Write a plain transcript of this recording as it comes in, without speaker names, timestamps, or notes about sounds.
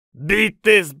Beat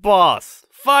this boss.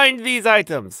 Find these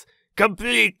items.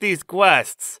 Complete these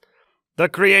quests. The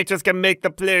creators can make the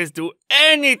players do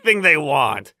anything they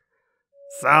want.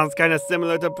 Sounds kinda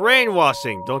similar to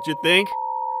brainwashing, don't you think?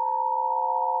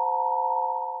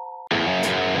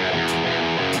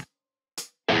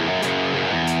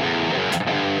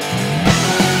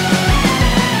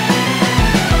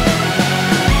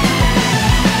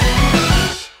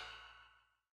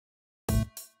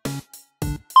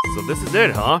 So this is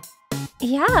it, huh?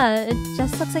 Yeah, it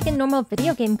just looks like a normal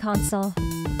video game console.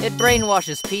 It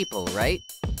brainwashes people, right?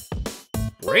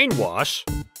 Brainwash?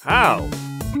 How?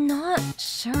 Not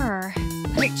sure,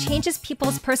 but it changes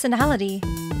people's personality.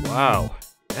 Wow,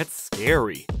 that's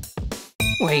scary.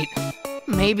 Wait,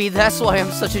 maybe that's why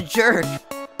I'm such a jerk.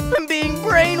 I'm being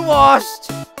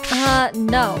brainwashed!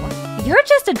 No. You're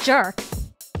just a jerk.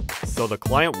 So the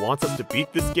client wants us to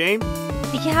beat this game?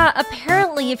 Yeah,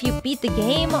 apparently if you beat the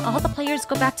game, all the players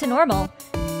go back to normal.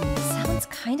 Sounds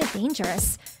kinda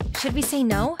dangerous. Should we say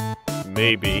no?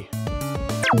 Maybe.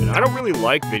 And I don't really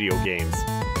like video games.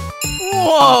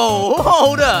 Whoa,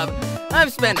 hold up!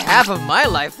 I've spent half of my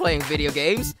life playing video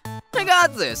games. I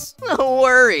got this, no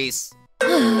worries.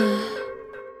 An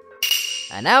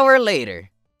hour later.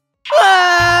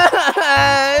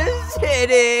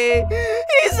 Cidy!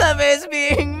 Hisami is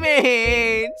being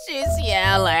mean! She's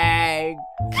yelling!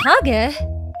 Kage?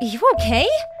 You okay?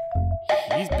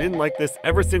 He's been like this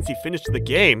ever since he finished the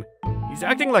game. He's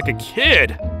acting like a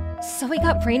kid. So he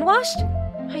got brainwashed?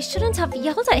 I shouldn't have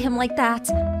yelled at him like that.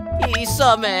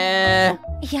 Hisami!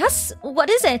 Yes? What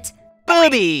is it?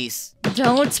 Boobies!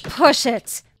 Don't push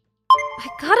it. I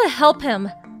gotta help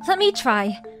him. Let me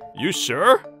try. You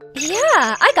sure?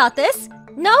 Yeah, I got this.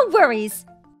 No worries.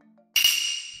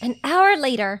 An hour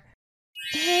later.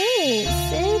 Hey,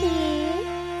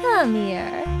 Cidy. Come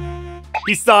here.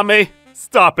 Hisami,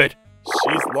 stop it.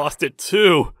 She's lost it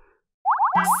too.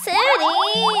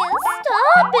 Cidy,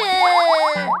 stop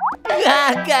it.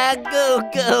 Gaga goo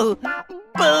goo!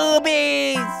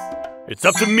 Boobies! It's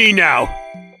up to me now.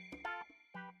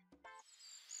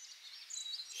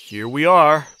 Here we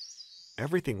are.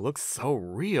 Everything looks so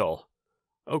real.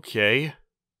 Okay,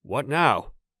 what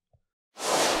now?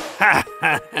 Ha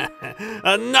ha ha!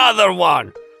 Another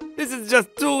one! This is just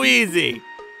too easy!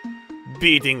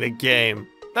 Beating the game.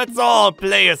 That's all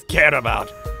players care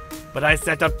about. But I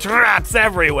set up traps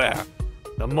everywhere.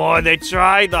 The more they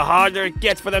try, the harder it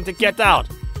gets for them to get out.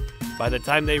 By the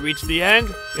time they reach the end,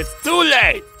 it's too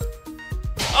late!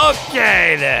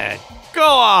 Okay then, go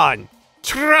on!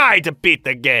 Try to beat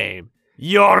the game!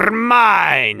 You're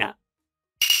mine!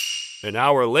 An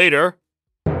hour later...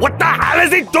 What the hell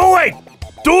is he doing?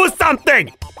 Do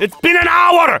something! It's been an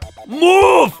hour!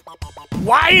 Move!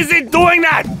 Why is he doing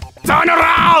that? Turn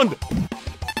around!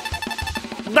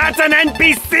 That's an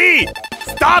NPC!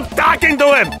 Stop talking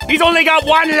to him! He's only got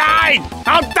one line!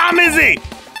 How dumb is he?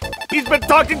 He's been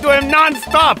talking to him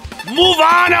non-stop! Move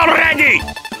on already!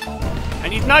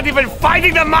 And he's not even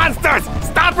fighting the monsters!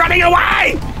 Stop running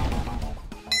away!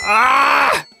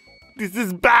 Ah! This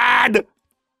is bad!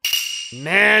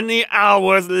 Many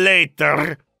hours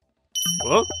later.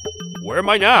 Huh? Where am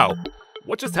I now?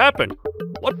 What just happened?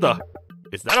 What the?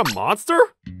 Is that a monster?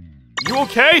 You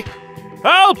okay?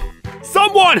 Help!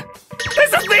 Someone!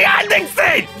 This is the ending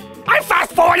scene! I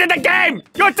fast-forwarded the game!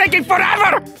 You're taking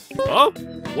forever! Huh?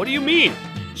 What do you mean?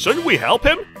 Shouldn't we help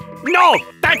him? No!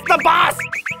 That's the boss!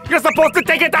 You're supposed to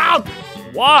take it out!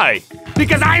 Why?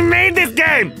 Because I made this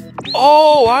game!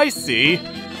 Oh, I see.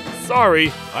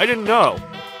 Sorry, I didn't know.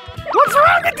 What's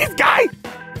wrong with this guy?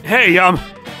 Hey,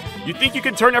 you think you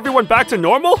can turn everyone back to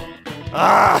normal?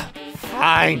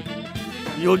 Fine.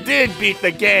 You did beat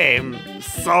the game,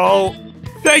 so...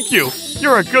 Thank you!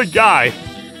 You're a good guy.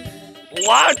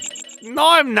 What? No,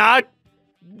 I'm not.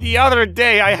 The other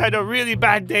day, I had a really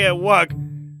bad day at work,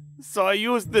 so I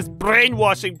used this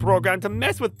brainwashing program to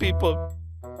mess with people.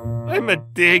 I'm a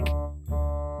dick.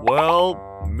 Well,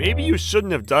 maybe you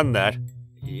shouldn't have done that.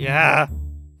 Yeah.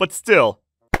 But still,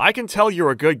 I can tell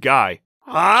you're a good guy.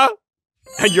 Huh?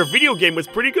 And your video game was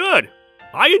pretty good.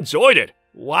 I enjoyed it.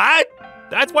 What?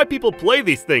 That's why people play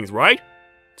these things, right?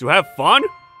 To have fun?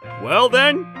 Well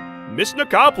then, mission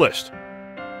accomplished.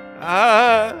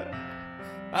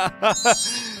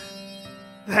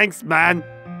 Thanks, man.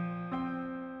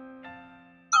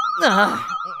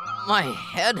 My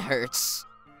head hurts.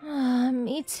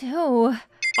 Me too.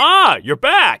 Ah, you're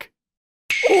back.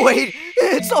 Wait,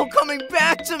 it's all coming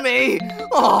back to me!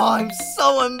 Oh, I'm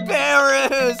so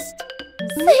embarrassed!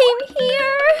 Same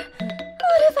here!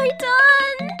 What have I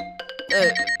done?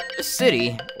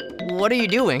 Cidy, what are you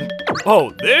doing? Oh,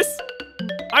 this?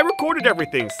 I recorded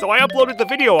everything, so I uploaded the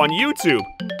video on YouTube.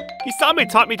 Hisami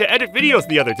taught me to edit videos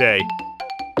the other day.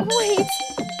 Wait,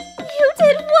 you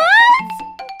did what?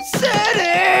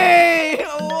 Cidy!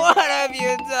 What have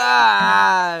you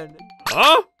done?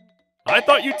 Huh? I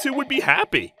thought you two would be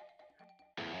happy.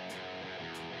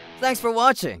 Thanks for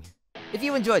watching. If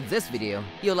you enjoyed this video,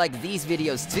 you'll like these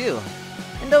videos too.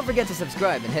 And don't forget to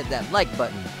subscribe and hit that like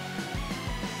button.